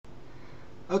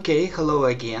Okay, hello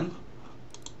again.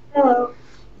 Hello.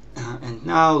 And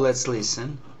now let's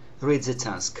listen. Read the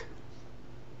task.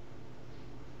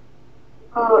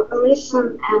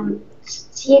 Listen and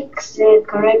stick the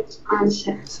correct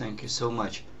answer. Thank you so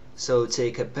much. So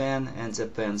take a pen and a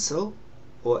pencil,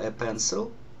 or a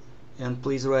pencil, and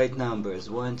please write numbers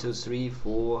 1, 2, 3,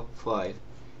 4, 5.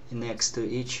 Next to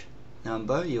each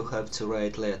number you have to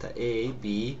write letter A,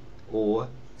 B, or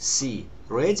C.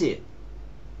 Ready?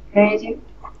 Ready?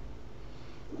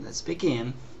 Let's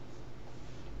begin.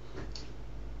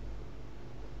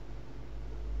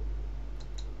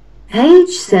 Page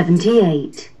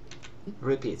 78.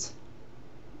 Repeat.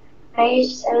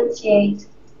 Page 78.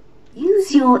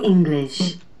 Use your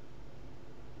English.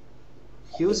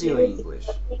 Use your English.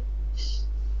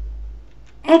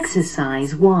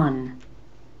 Exercise 1.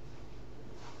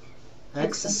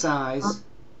 Exercise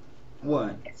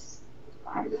 1.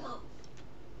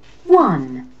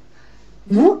 1.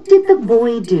 What did the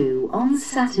boy do on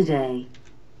Saturday?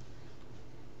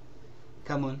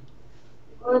 Come on.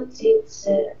 What did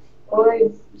the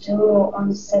boy do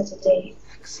on Saturday?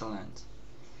 Excellent.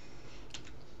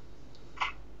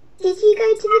 Did you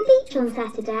go to the beach on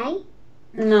Saturday?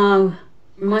 No,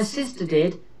 my sister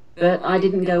did, but I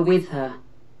didn't go with her.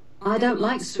 I don't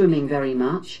like swimming very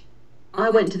much.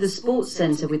 I went to the sports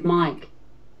centre with Mike.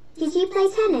 Did you play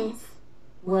tennis?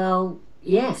 Well,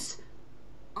 yes.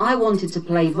 I wanted to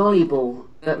play volleyball,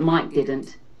 but Mike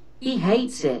didn't. He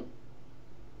hates it.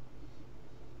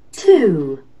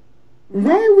 2.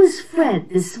 Where was Fred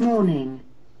this morning?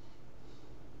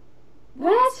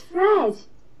 Where's Fred?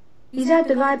 He's at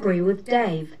the library with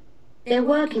Dave. They're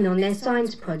working on their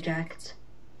science project.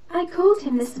 I called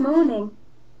him this morning.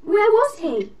 Where was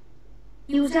he?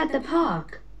 He was at the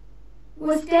park.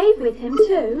 Was Dave with him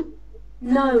too?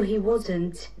 No, he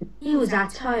wasn't. He was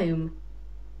at home.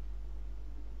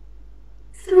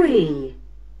 3.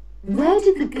 Where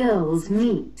did the girls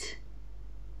meet?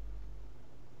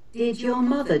 Did your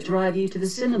mother drive you to the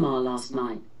cinema last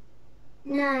night?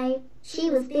 No,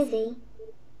 she was busy.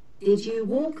 Did you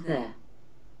walk there?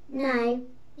 No,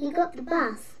 we got the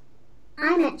bus.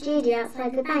 I met Judy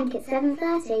outside the bank at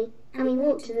 7:30 and we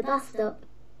walked to the bus stop.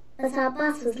 But our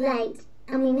bus was late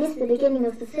and we missed the beginning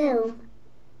of the film.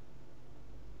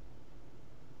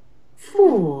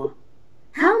 4.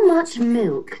 How much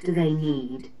milk do they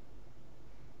need?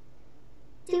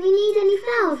 Do we need any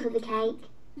flour for the cake?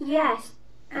 Yes,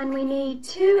 and we need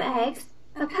 2 eggs,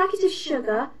 a packet of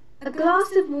sugar, a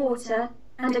glass of water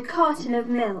and a carton of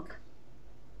milk.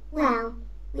 Well,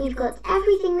 we've got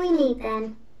everything we need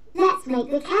then. Let's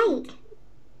make the cake.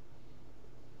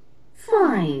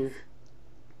 5.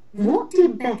 What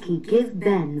did Becky give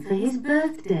Ben for his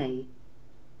birthday?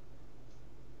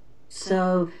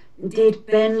 So, did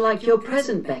Ben like your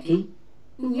present, Becky?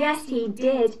 Yes, he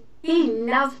did. He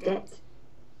loved it.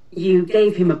 You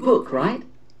gave him a book, right?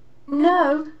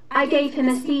 No, I gave him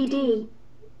a CD.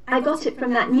 I got it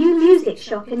from that new music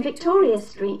shop in Victoria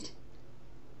Street.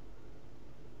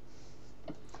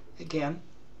 Again.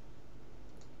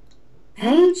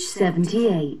 Page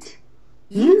 78.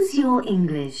 Use your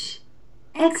English.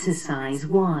 Exercise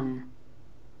 1.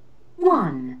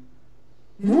 1.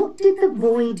 What did the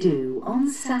boy do on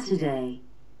Saturday?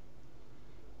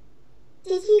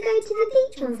 Did you go to the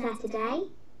beach on Saturday?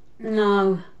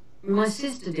 No, my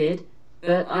sister did,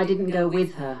 but I didn't go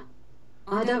with her.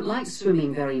 I don't like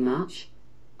swimming very much.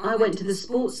 I went to the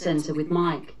sports centre with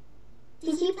Mike.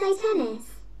 Did you play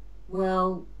tennis?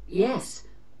 Well, yes.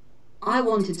 I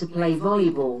wanted to play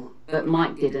volleyball, but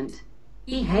Mike didn't.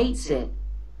 He hates it.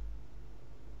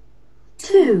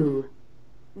 2.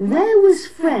 Where was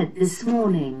Fred this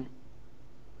morning?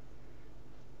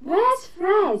 Where's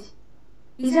Fred?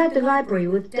 He's at the library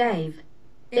with Dave.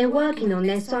 They're working on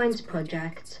their science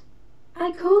project.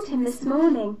 I called him this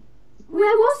morning.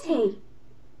 Where was he?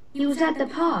 He was at the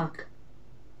park.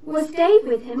 Was Dave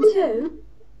with him too?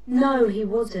 No, he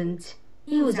wasn't.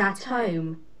 He was at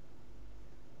home.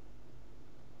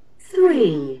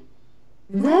 3.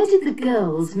 Where did the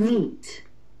girls meet?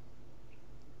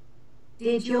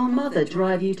 Did your mother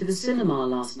drive you to the cinema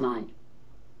last night?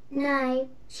 No,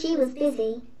 she was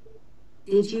busy.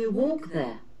 Did you walk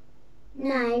there?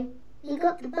 No, we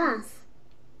got the bus.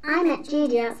 I met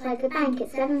Judy outside the bank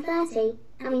at 7:30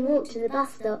 and we walked to the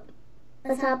bus stop.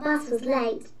 But our bus was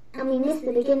late and we missed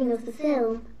the beginning of the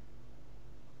film.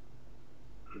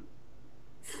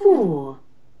 4.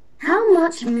 How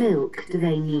much milk do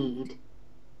they need?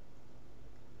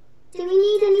 Do we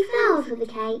need any flour for the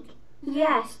cake?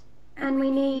 Yes, and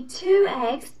we need 2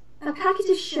 eggs, a packet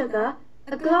of sugar,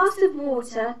 a glass of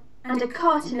water and a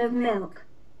carton of milk.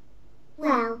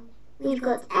 Well, We've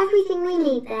got everything we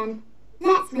need then.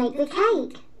 Let's make the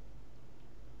cake.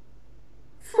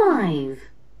 5.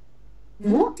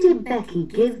 What did Becky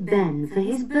give Ben for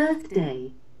his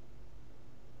birthday?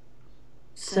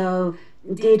 So,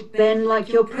 did Ben like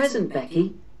your present,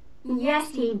 Becky?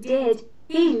 Yes, he did.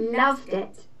 He loved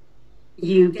it.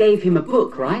 You gave him a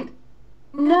book, right?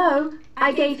 No,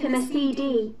 I gave him a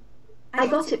CD. I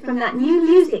got it from that new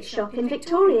music shop in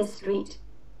Victoria Street.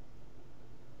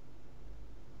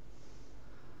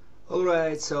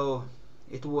 Alright, so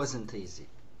it wasn't easy.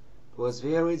 It was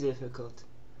very difficult,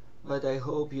 but I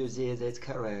hope you did it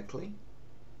correctly.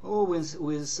 Or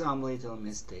with some little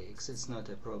mistakes, it's not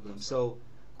a problem. So,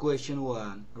 question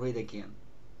 1, read again.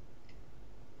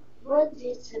 What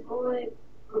did the boy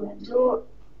do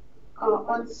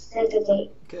on Saturday?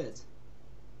 Good.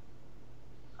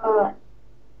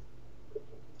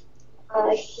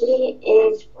 He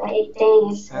is playing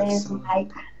tennis with Excellent.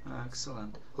 Mike.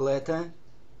 Excellent. Letter?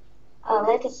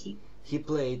 Let us see. He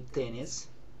played tennis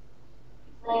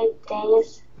Played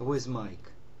tennis with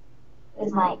Mike.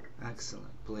 with Mike. Excellent.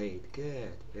 Played.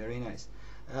 Good. Very nice.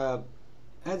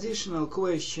 Additional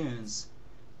questions.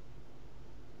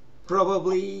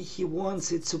 Probably he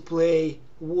wants it to play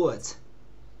what?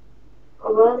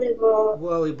 Volleyball.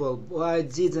 Volleyball. Why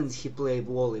didn't he play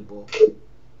volleyball?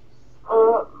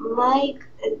 Mike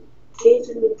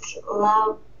didn't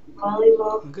love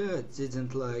volleyball. Good.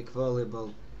 Didn't like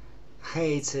volleyball.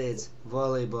 Hated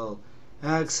volleyball.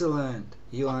 Excellent.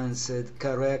 You answered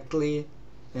correctly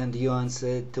and you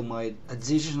answered to my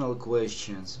additional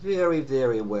questions. Very,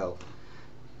 very well.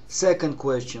 Second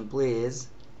question, please.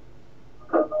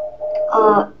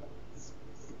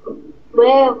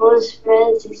 Where was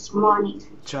Fred this morning?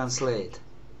 Translate.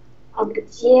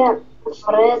 Где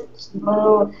Фред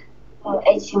был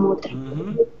этим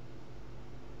утром?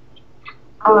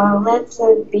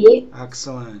 Letter B.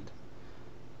 Excellent.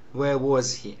 Where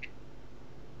was he?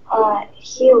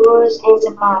 He was in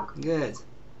the park. Good.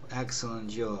 Excellent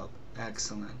job.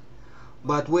 Excellent.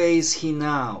 But where is he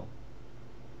now?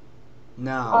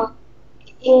 Now.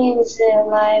 In the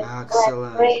library.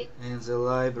 Excellent. In the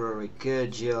library.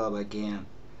 Good job again.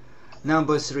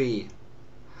 Number 3.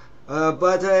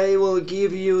 But I will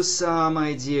give you some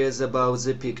ideas about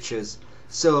the pictures.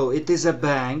 So it is a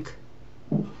bank.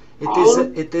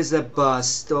 It is a bus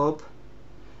stop.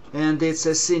 And it's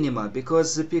a cinema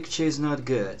because the picture is not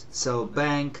good. So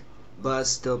bank,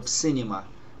 bus stop, cinema.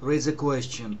 Read the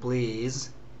question, please.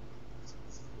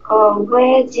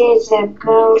 Where did the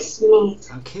girls meet?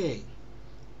 Okay.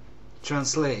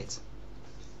 Translate.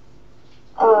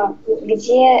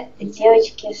 Где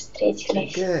девочки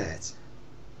встретились? Good.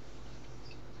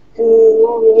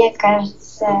 Ну, мне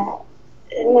кажется,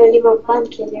 либо в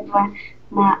банке, либо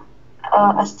на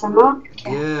остановке.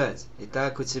 Good.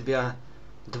 Итак, у тебя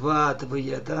 2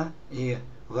 ответа, и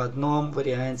в одном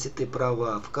варианте ты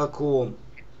права. В каком?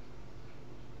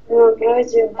 Ну,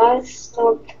 вроде bus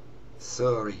stop.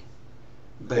 Sorry.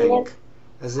 Bank.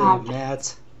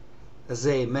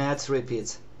 They met,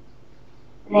 repeat.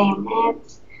 They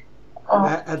met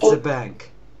At the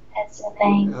bank. at the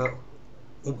bank.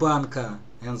 У банка.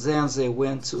 And then they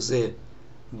went to the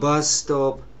bus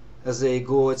stop. They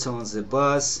got on the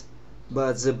bus,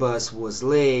 but the bus was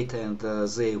late and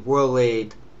they were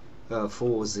late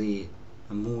for the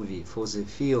movie, for the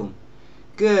film.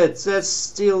 Good, that's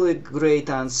still a great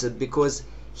answer because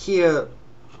here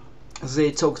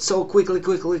they talked so quickly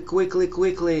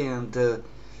and it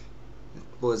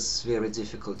was very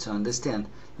difficult to understand.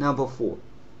 Number 4.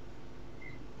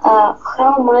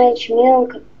 How much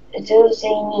milk do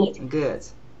they need? Good.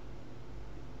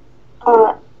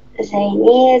 They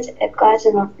need a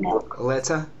carton of milk.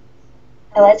 Letter?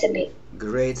 Letter B.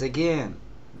 Great again.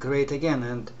 Great again.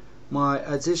 And my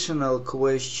additional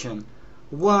question,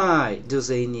 why do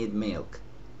they need milk?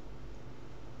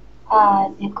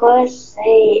 Because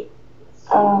they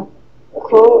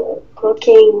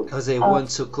cooking. They want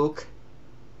to cook?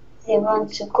 They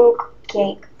want to cook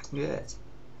cake. Good.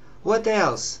 What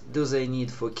else do they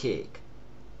need for cake?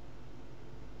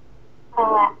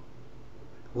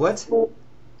 What?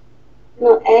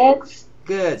 No, eggs.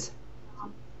 Good.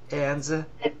 And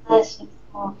A glass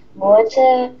of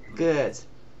water. good.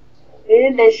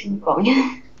 И дальше не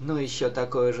помню. Ну, еще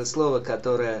такое же слово,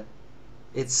 которое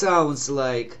it sounds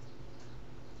like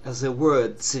the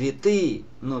word цветы,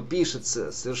 но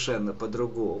пишется совершенно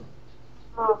по-другому.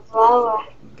 Flour.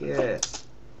 Good.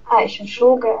 Еще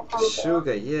sugar.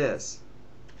 Sugar, yes.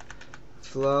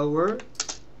 Flour.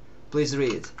 Please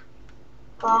read.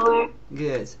 Flour.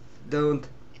 Good. Don't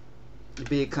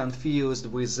be confused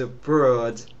with the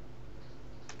word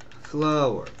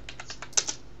flour.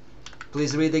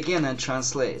 Please read again and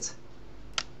translate.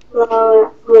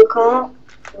 Мука,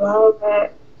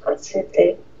 flower,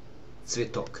 цветы.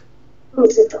 Цветок.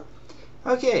 Цветок.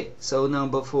 Okay, so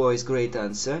number 4 is great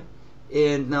answer.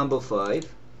 And number 5.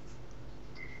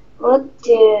 What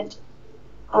did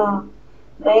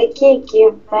Becky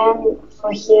give Ben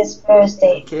for his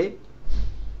birthday? Okay.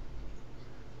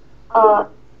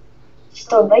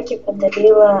 Что Бекки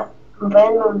подарила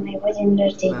Бену на его день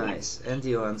рождения? Nice. And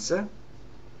your answer?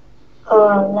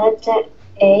 Letter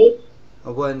A.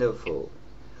 Wonderful.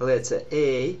 Letter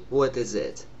A. What is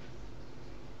it?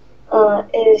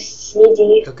 Is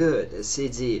CD. Good. A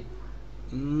CD.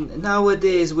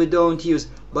 Nowadays we don't use,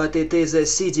 but it is a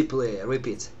CD player.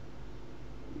 Repeat.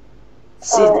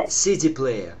 CD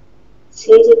player.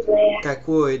 CD player.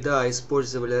 Такой, да,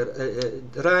 использовали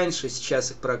раньше,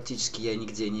 сейчас их практически я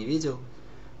нигде не видел.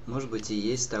 Может быть и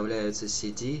есть, вставляются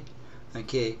CD.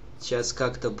 Окей, сейчас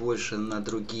как-то больше на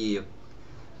другие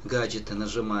гаджеты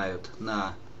нажимают,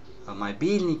 на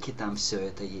мобильники, там все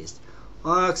это есть.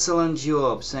 Excellent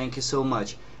job, thank you so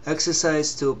much.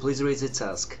 Exercise 2, please read the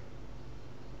task.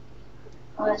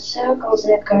 Circle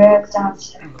the correct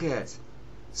answer. Good.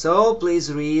 So,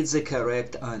 please read the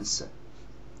correct answer.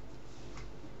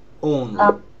 Only.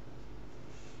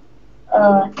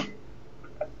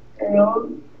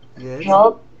 Room. Good.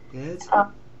 Job. Good.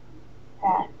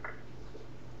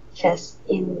 Just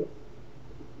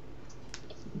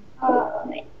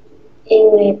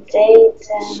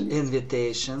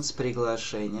Invitations,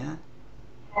 приглашения.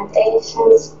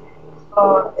 Invitations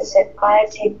for the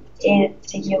party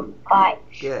did you buy?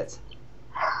 Good.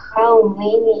 How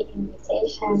many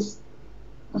invitations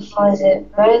for the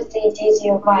birthday did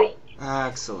you buy?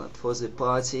 Excellent. For the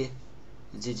party,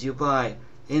 did you buy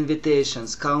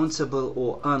invitations countable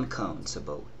or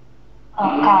uncountable?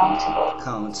 Countable.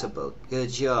 Countable. Good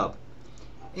job.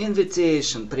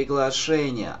 Invitation,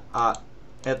 приглашение. А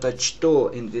это что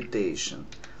invitation?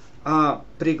 А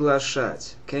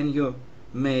приглашать. Can you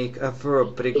make a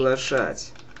verb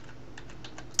приглашать?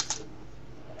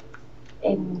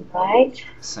 Invite.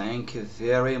 Thank you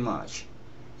very much.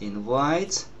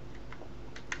 Invite.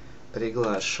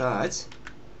 Приглашать.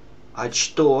 А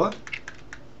что?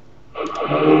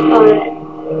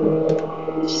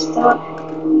 Что?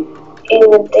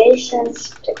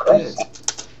 Invitations. Good.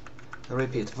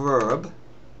 Repeat. Verb.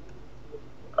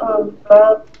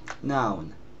 Verb.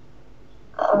 Noun.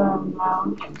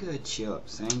 Noun. Good job.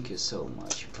 Thank you so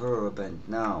much. Verb and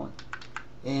noun.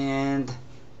 And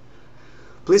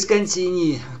please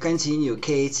continue. Continue.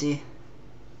 Katie.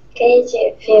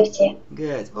 Katie, 50.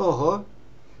 Good. Ого.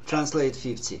 Translate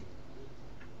 50.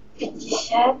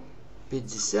 50.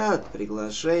 50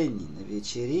 приглашений на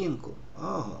вечеринку.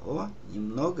 Ого,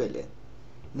 немного ли?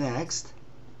 Next.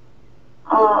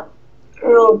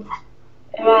 Room.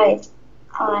 Right.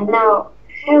 Now,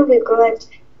 have we got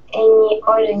any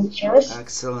orange juice?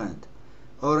 Excellent.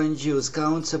 Orange juice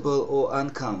countable or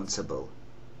uncountable?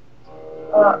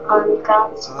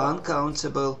 Uncountable.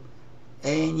 Uncountable.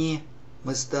 Any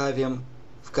мы ставим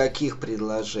в каких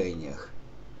предложениях?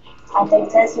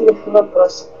 Отрицательных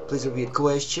вопросов. Please repeat.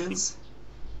 Questions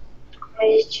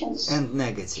Questions and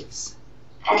negatives.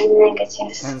 and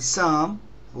negatives. And some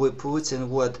we put in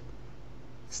what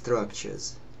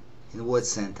structures? In what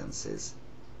sentences?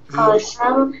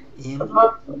 Some In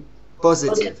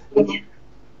positive.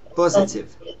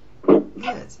 Positive.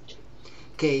 Good.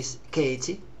 Case,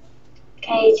 Katie.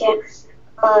 Katie,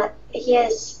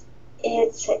 yes,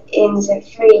 it's in the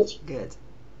fridge. Good.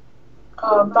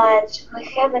 But we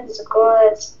haven't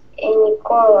got any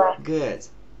cola, Good.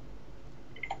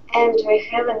 and we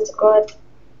haven't got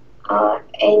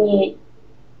any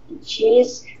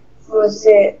cheese for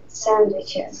the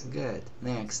sandwiches. Good.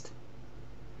 Next.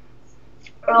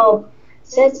 Oh,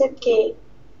 that's okay.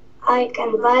 I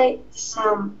can buy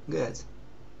some. Good.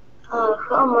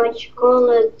 How much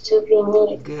cola do we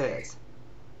need? Good.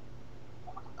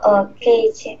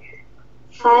 Katie,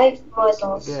 5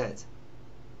 bottles. Good.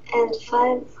 And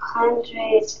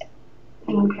 500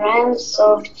 grams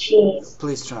of cheese.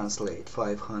 Please translate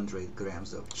 500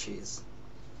 grams of cheese.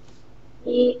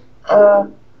 И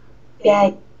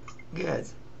 5, Good.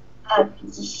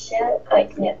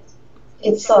 50, нет,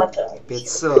 500.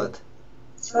 500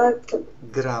 500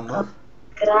 граммов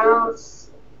грамм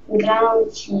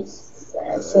cheese,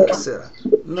 сыра. сыра.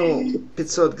 Ну,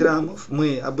 500 граммов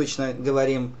мы обычно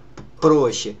говорим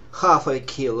проще. Half a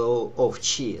kilo of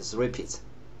cheese. Repeat.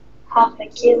 Half a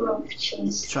kilo of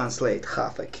cheese. Translate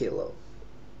half a kilo.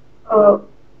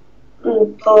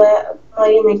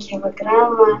 Половина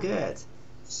килограмма Good.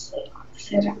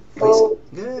 сыра. Please,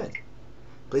 good.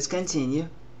 Please continue.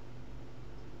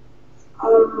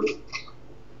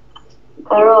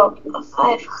 Rob,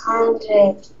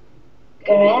 500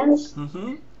 grams.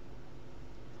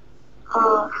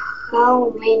 How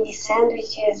many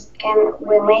sandwiches can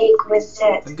we make with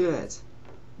that? Good.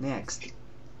 Next.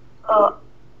 A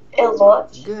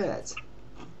lot. Good.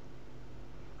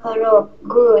 Rob,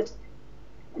 good.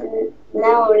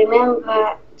 Now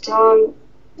remember, don't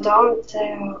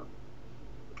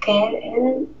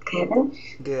Kevin.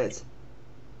 Good.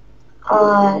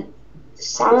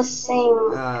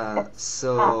 Something.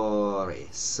 Sorry.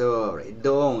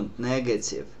 Don't.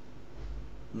 Negative.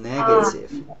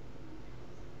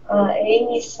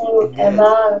 Anything Good.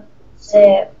 about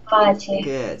the party.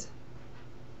 Good.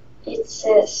 It's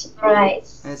a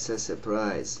surprise. It's a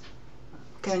surprise.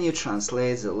 Can you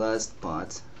translate the last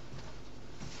part?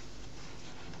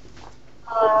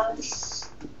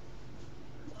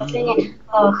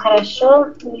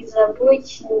 Хорошо, не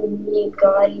забудь не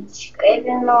говорить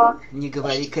Кевину. Не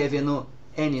говори Кевину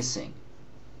anything.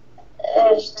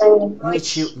 Что-нибудь.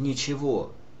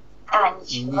 Ничего.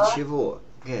 Ничего.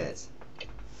 Good.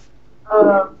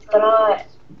 Про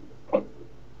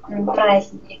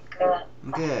праздник.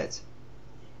 Good.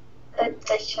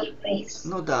 Это сюрприз.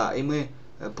 Ну да, и мы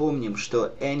помним,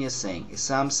 что anything и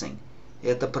something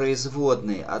это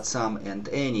производные от some and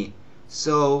any.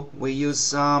 So we use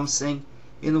something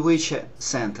in which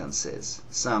sentences?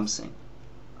 Something.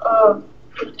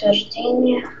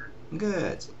 Утверждение.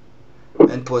 Good.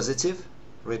 And positive?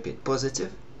 Repeat.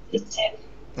 Positive.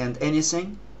 And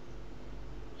anything?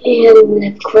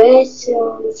 And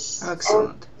questions.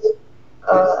 Excellent.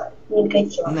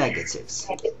 Negatives.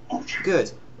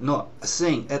 Good. Но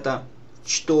thing это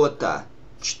что-то,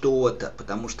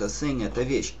 потому что thing это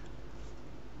вещь.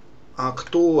 А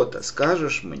кто-то,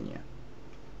 скажешь мне?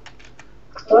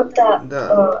 Кто-то.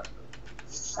 Да.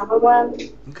 Someone.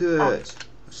 Good.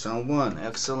 Someone.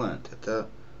 Excellent. Это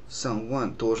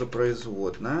someone тоже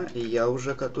производная. И я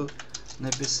уже тут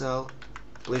написал.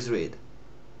 Please read.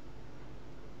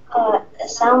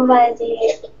 Somebody.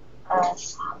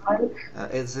 Someone.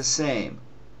 It's the same.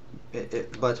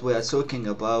 But we are talking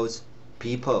about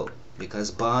people.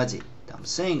 Because body. Там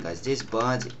thing, а здесь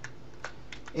body.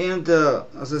 And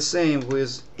the same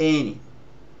with any.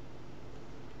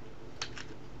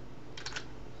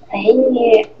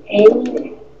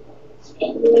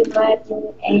 Anybody,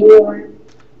 anyone.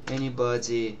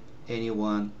 Anybody,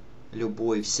 anyone,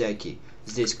 любой, всякий.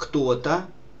 Здесь кто-то,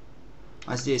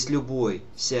 а здесь любой,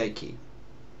 всякий.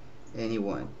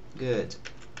 Anyone. Good.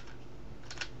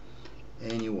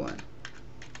 Anyone.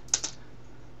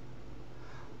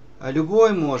 А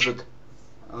любой может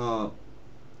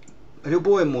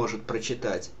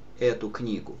прочитать эту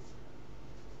книгу.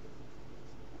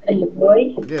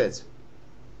 Любой. Good.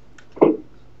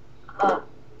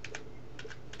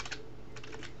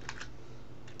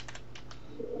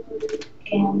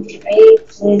 Can read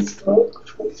this book.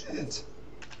 Good.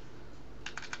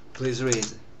 Please read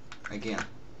again.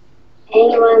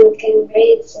 Anyone can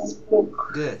read this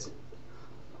book. Good.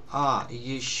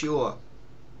 Еще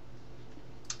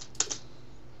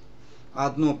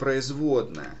одно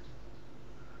производное.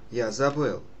 Я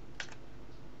забыл.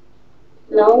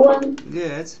 No one.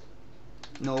 Good.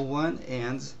 No one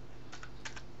and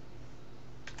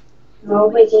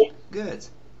Nobody. good.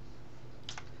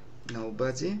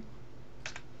 Nobody.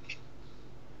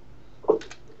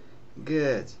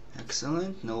 Good.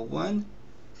 Excellent. No one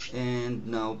and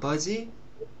nobody.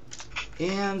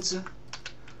 And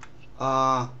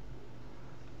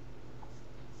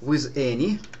with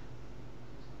any.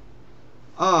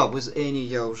 With any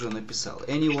я уже написал.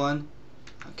 Anyone.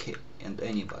 Okay. And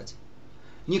anybody.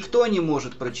 Никто не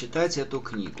может прочитать эту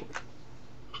книгу.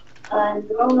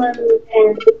 No one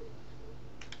can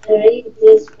read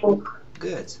this book.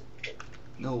 Good.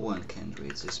 No one can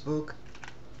read this book.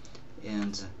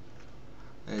 And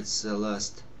it's the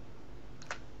last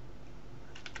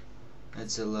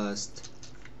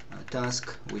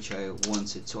task which I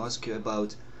wanted to ask you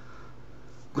about.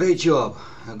 Great job,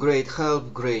 great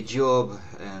help, great job,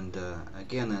 and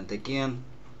again and again.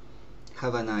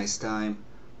 Have a nice time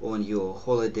on your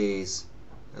holidays.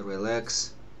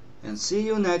 Relax and see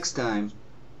you next time.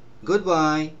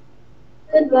 Goodbye.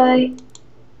 Goodbye.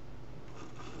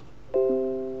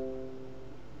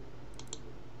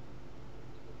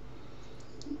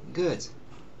 Good.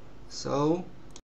 So